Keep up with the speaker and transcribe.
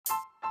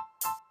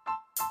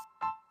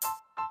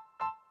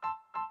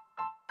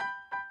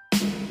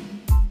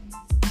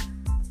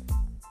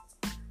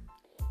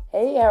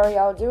Hey, how are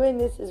y'all doing?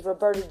 This is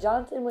Roberta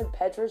Johnson with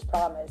Petra's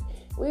Promise.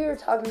 We are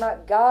talking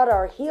about God,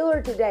 our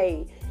healer,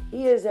 today.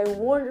 He is a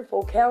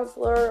wonderful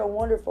counselor, a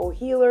wonderful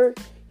healer.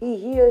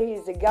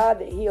 He's a God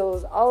that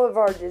heals all of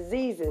our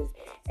diseases.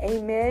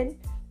 Amen.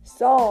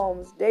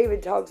 Psalms,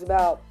 David talks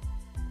about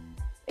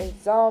in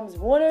Psalms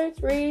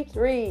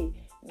 103:3,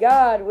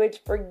 God which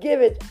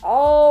forgiveth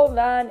all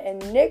thine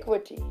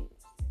iniquities.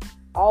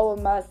 All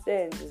of my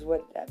sins is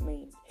what that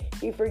means.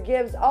 He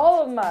forgives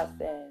all of my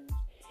sins.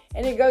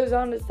 And it goes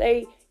on to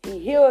say, He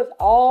healeth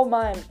all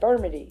my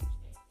infirmities.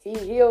 He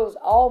heals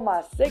all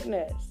my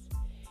sickness.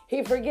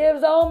 He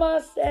forgives all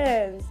my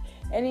sins,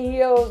 and He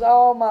heals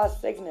all my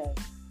sickness.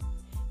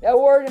 That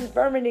word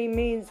infirmity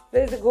means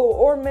physical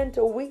or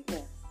mental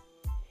weakness.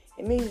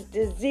 It means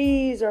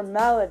disease or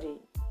malady,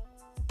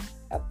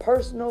 a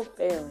personal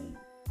failing.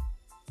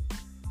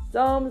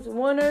 Psalms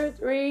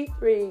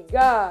 103:3,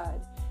 God,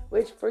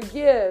 which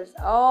forgives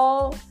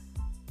all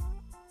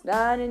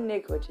thine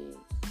iniquities,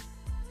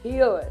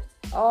 healeth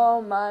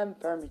all my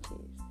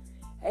infirmities.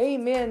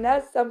 Amen.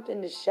 That's something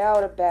to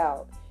shout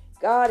about.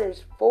 God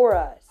is for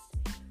us.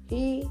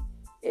 He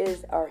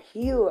is our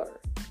healer.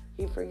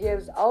 He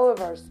forgives all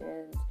of our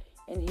sins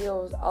and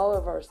heals all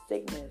of our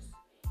sickness.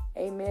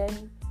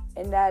 Amen.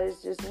 And that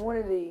is just one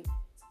of the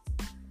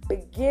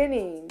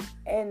beginning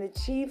and the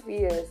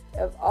chiefest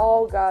of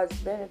all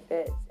God's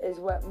benefits, is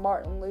what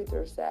Martin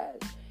Luther says.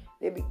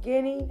 The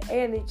beginning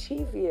and the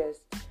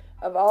chiefest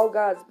of all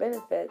God's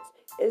benefits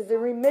is the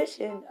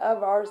remission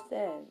of our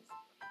sins.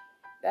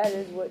 That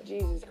is what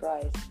Jesus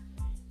Christ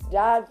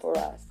died for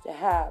us to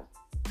have.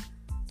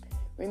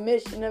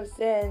 Remission of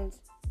sins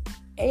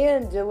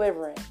and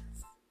deliverance.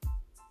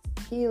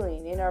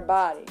 Healing in our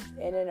bodies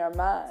and in our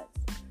minds.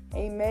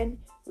 Amen.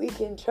 We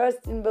can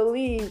trust and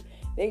believe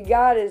that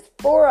God is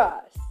for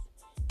us.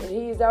 That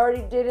He's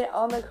already did it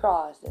on the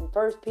cross. In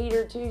 1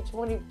 Peter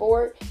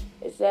 2:24,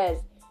 it says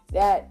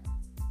that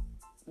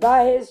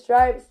by His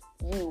stripes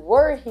you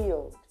were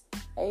healed.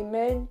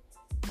 Amen.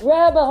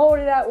 Grab a hold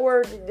of that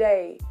word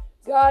today.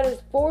 God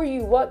is for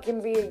you. What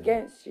can be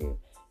against you?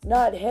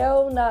 Not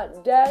hell,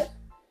 not death,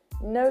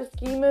 no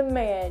scheme of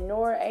man,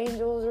 nor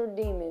angels or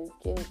demons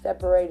can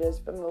separate us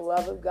from the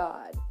love of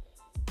God.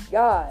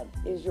 God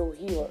is your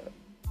healer.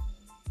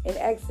 In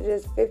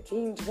Exodus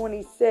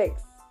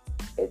 15:26,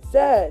 it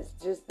says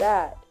just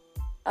that.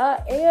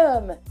 I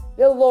am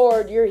the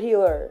Lord your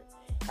healer.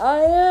 I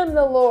am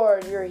the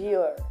Lord your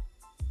healer.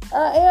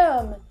 I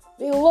am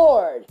the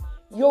Lord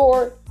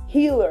your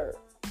healer.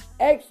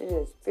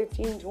 Exodus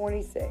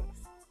 15:26.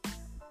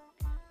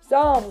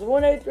 Psalms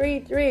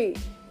 103:3.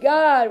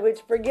 God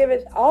which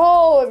forgiveth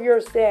all of your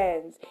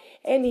sins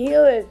and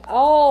healeth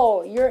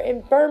all your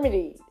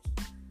infirmities.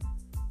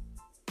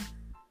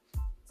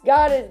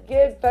 God is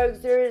good, folks.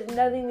 There is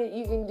nothing that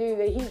you can do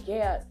that He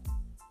can't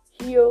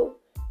heal,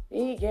 that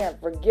He can't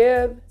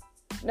forgive.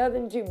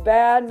 Nothing too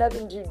bad,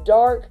 nothing too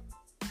dark.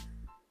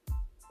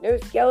 No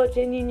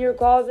skeleton in your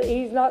closet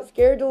He's not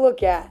scared to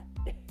look at.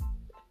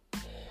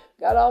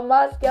 Got all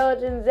my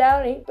skeletons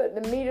out, and He put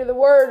the meat of the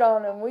word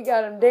on them. We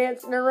got them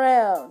dancing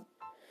around,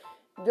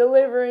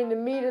 delivering the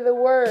meat of the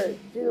word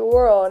to the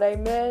world.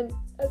 Amen.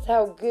 That's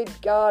how good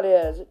God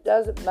is. It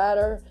doesn't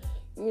matter,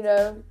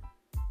 if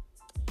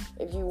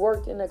you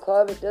worked in a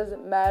club, it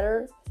doesn't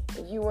matter.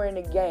 If you were in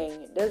a gang,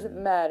 it doesn't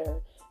matter.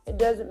 It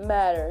doesn't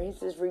matter. He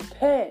says,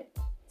 repent,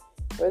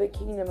 for the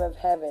kingdom of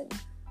heaven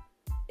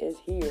is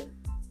here.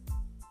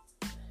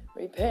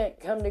 Repent,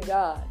 come to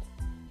God.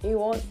 He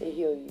wants to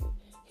heal you.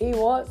 He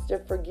wants to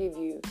forgive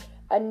you.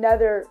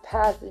 Another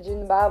passage in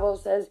the Bible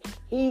says,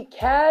 He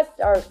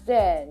cast our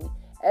sin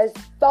as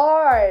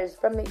far as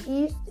from the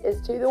east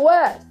is to the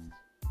west.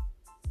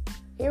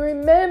 He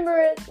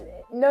remembereth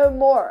no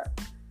more.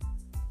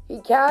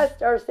 He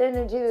cast our sin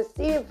into the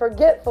sea of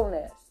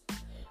forgetfulness.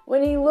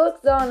 When He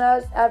looks on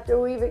us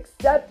after we've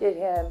accepted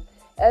Him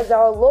as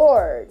our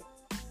Lord,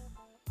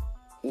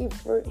 He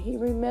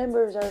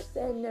remembers our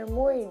sin no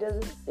more. He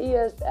doesn't see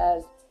us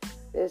as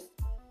this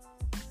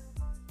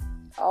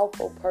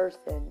awful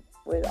person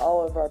with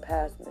all of our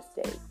past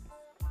mistakes.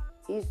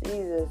 He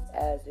sees us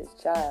as His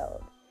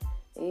child.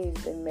 He's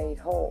been made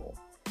whole.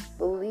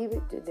 Believe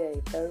it today,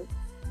 folks.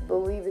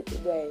 Believe it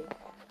today.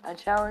 I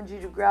challenge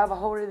you to grab a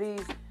hold of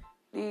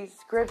these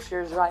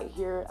scriptures right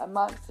here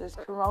amongst this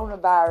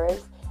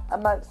coronavirus,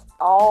 amongst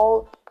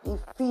all the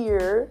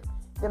fear,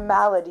 the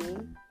malady,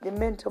 the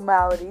mental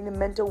malady, the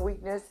mental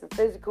weakness, the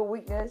physical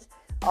weakness,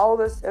 all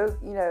this,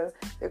 the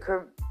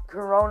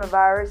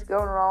coronavirus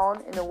going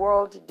on in the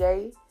world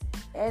today.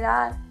 And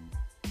I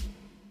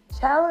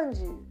challenge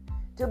you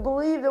to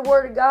believe the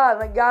word of God.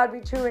 Let God be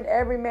true and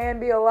every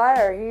man be a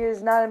liar. He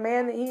is not a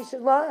man that he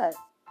should lie.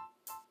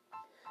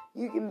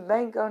 You can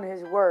bank on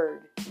His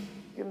word.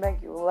 You can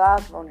bank your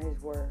life on His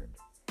word.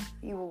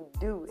 He will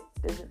do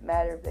it. Doesn't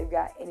matter if they've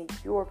got any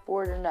cure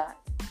for it or not.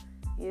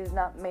 He is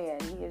not man.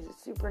 He is a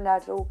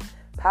supernatural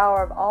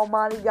power of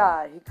Almighty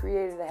God. He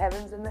created the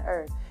heavens and the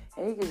earth.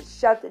 And He can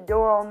shut the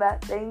door on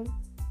that thing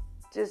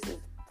just as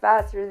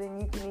faster than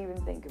you can even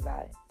think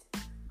about it.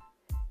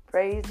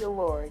 Praise the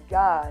Lord.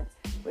 God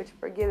which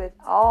forgiveth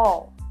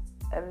all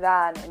of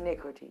thine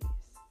iniquities.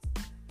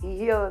 He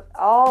healeth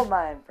all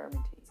my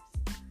infirmities.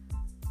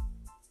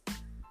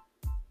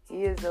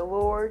 He is the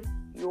Lord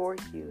your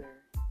healer.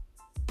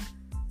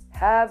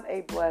 Have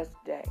a blessed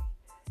day.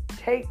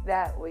 Take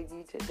that with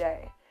you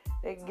today,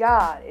 that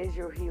God is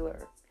your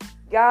healer.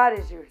 God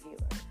is your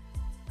healer.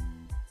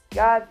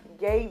 God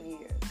forgave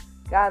you.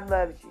 God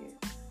loves you.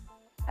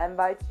 I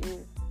invite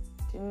you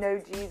to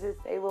know Jesus.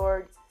 Say,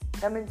 Lord,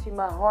 come into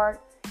my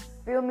heart.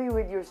 Fill me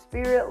with your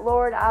Spirit,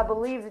 Lord. I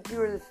believe that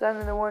you are the Son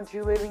of the one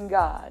true living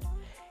God.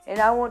 And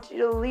I want you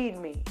to lead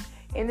me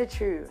in the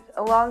truth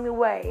along the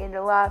way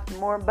into life,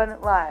 more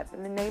abundant life.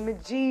 In the name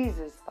of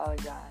Jesus,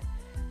 Father God.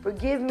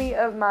 Forgive me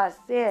of my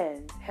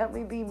sins. Help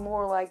me be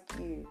more like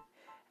you.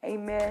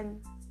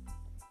 Amen.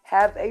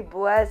 Have a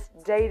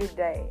blessed day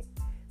today.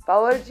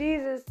 Follow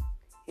Jesus.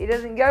 He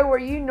doesn't go where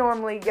you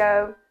normally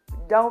go.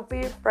 Don't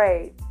be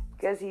afraid,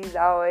 because he's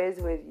always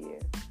with you.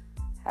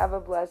 Have a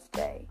blessed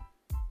day.